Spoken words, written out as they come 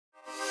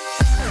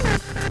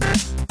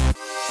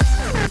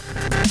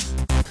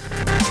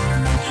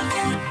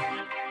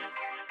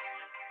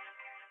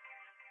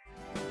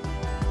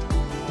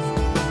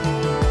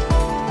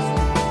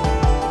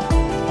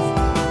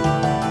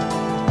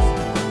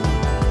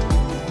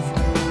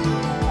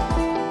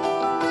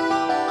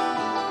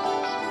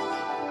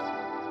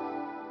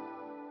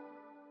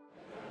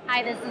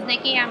Hi, this is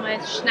Niki. I'm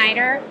with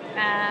Schneider.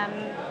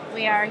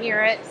 We are here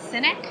at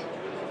Cinec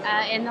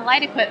in the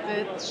Light Equip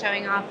booth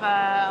showing off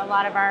a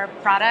lot of our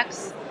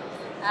products.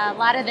 A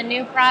lot of the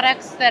new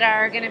products that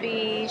are going to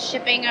be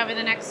shipping over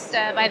the next,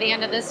 by the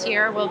end of this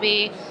year, will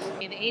be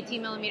the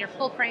 18mm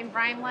full frame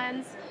prime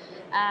lens.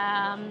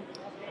 And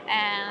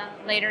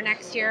later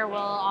next year, we'll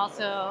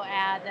also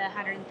add the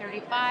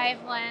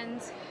 135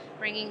 lens,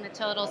 bringing the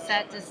total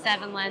set to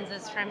 7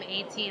 lenses from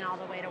 18 all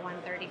the way to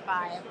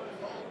 135.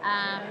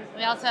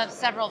 We also have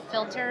several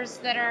filters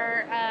that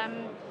are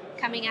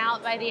coming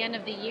out by the end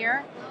of the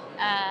year.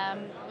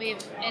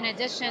 In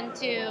addition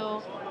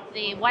to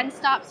the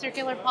one-stop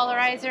circular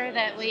polarizer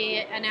that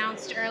we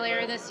announced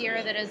earlier this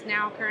year that is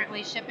now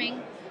currently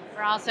shipping,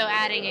 we're also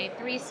adding a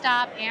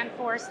 3-stop and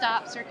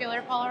 4-stop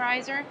circular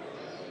polarizer.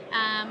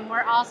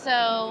 We're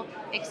also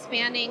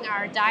expanding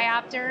our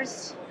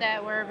diopters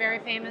that we're very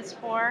famous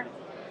for.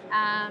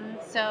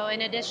 So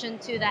in addition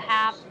to the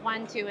half,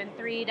 1, 2, and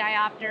 3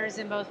 diopters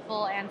in both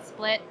full and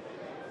split,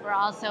 we're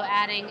also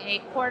adding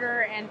a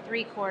 1/4 and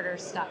 3/4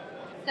 stop.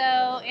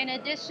 So in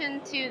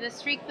addition to the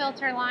streak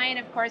filter line,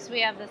 of course,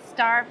 we have the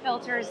star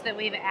filters that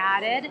we've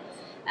added.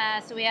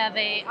 So we have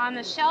on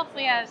the shelf,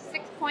 we have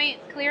 6-point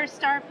clear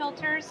star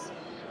filters,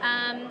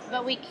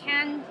 but we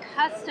can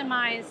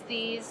customize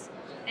these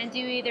and do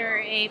either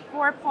a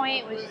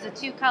 4-point, which is a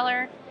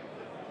 2-color,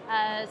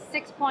 a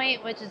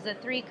 6-point, which is a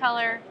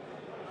 3-color,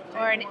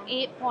 or an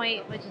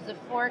 8-point, which is a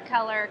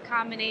 4-color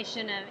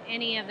combination of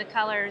any of the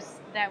colors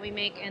that we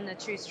make in the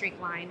True Streak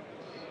line.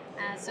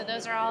 So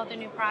those are all the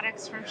new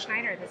products from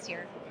Schneider this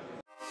year.